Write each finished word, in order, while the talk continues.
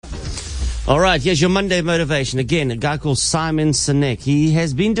All right, here's your Monday motivation. Again, a guy called Simon Sinek. He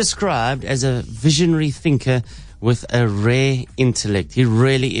has been described as a visionary thinker with a rare intellect. He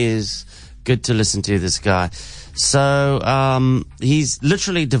really is good to listen to, this guy. So he's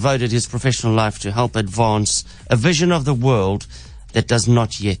literally devoted his professional life to help advance a vision of the world that does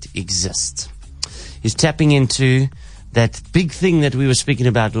not yet exist. He's tapping into that big thing that we were speaking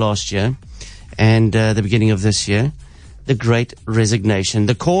about last year and the beginning of this year, the Great Resignation,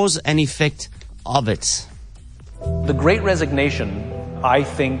 the cause and effect of it. The Great Resignation, I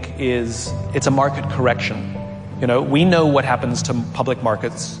think, it's a market correction. You know, we know what happens to public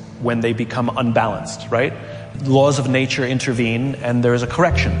markets when they become unbalanced, right? Laws of nature intervene and there is a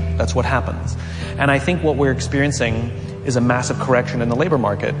correction. That's what happens. And I think what we're experiencing is a massive correction in the labor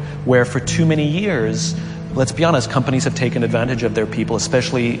market where for too many years, let's be honest, companies have taken advantage of their people,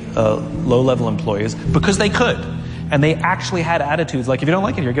 especially low-level employees, because they could. And they actually had attitudes like, if you don't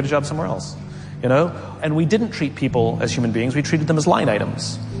like it here, get a job somewhere else. You know? And we didn't treat people as human beings, we treated them as line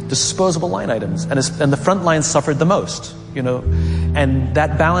items, disposable line items. And the front lines suffered the most, you know? And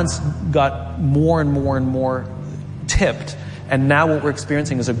that balance got more and more and more tipped. And now what we're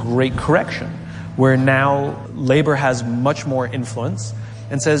experiencing is a great correction, where now labor has much more influence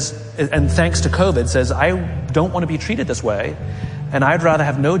and says, and thanks to COVID, says, I don't want to be treated this way, and I'd rather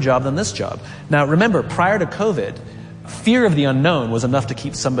have no job than this job. Now remember, prior to COVID, fear of the unknown was enough to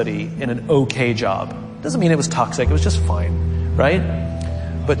keep somebody in an okay job. Doesn't mean it was toxic, it was just fine, right?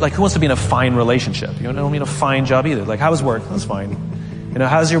 But like, who wants to be in a fine relationship? You know, I don't mean a fine job either. Like, how's work? That's fine. You know,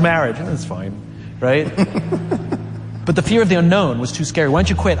 how's your marriage? That's fine, right? But the fear of the unknown was too scary. Why don't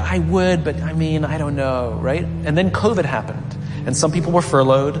you quit? I would, but I mean, I don't know, right? And then COVID happened. And some people were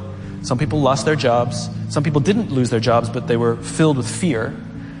furloughed. Some people lost their jobs. Some people didn't lose their jobs, but they were filled with fear.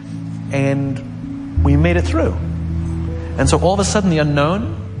 And we made it through. And so all of a sudden the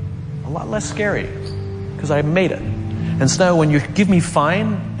unknown, a lot less scary, because I made it. And so now when you give me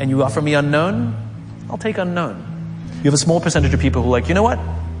fine and you offer me unknown, I'll take unknown. You have a small percentage of people who are like, you know what?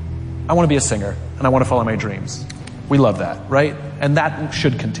 I want to be a singer and I want to follow my dreams. We love that, right? And that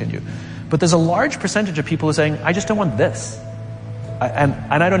should continue. But there's a large percentage of people who are saying, I just don't want this. And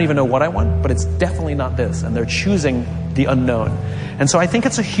I don't even know what I want, but it's definitely not this. And they're choosing the unknown. And so I think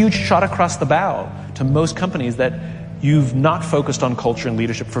it's a huge shot across the bow to most companies that you've not focused on culture and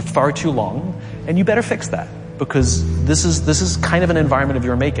leadership for far too long, and you better fix that, because this is kind of an environment of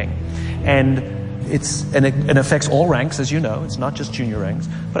your making. And it affects all ranks, as you know. It's not just junior ranks.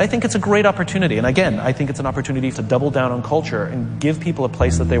 But I think it's a great opportunity. And again, I think it's an opportunity to double down on culture and give people a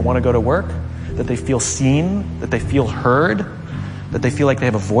place that they want to go to work, that they feel seen, that they feel heard, that they feel like they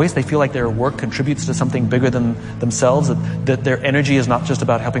have a voice, they feel like their work contributes to something bigger than themselves, that their energy is not just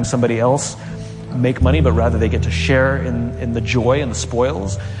about helping somebody else make money, but rather they get to share in the joy and the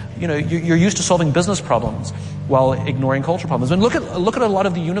spoils. You know, you're used to solving business problems while ignoring culture problems. And look at a lot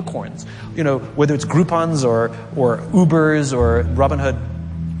of the unicorns. You know, whether it's Groupons or Ubers or Robinhood,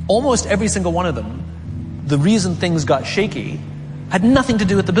 almost every single one of them, the reason things got shaky had nothing to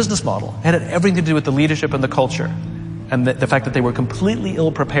do with the business model. It had everything to do with the leadership and the culture. And the fact that they were completely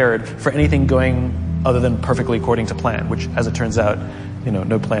ill-prepared for anything going other than perfectly according to plan, which, as it turns out, you know,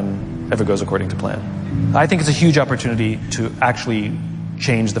 no plan ever goes according to plan. I think it's a huge opportunity to actually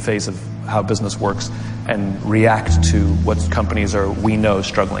change the face of how business works and react to what companies we know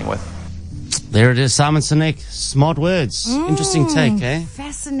struggling with. There it is, Simon Sinek. Smart words. Interesting take, eh?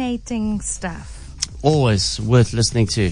 Fascinating stuff. Always worth listening to.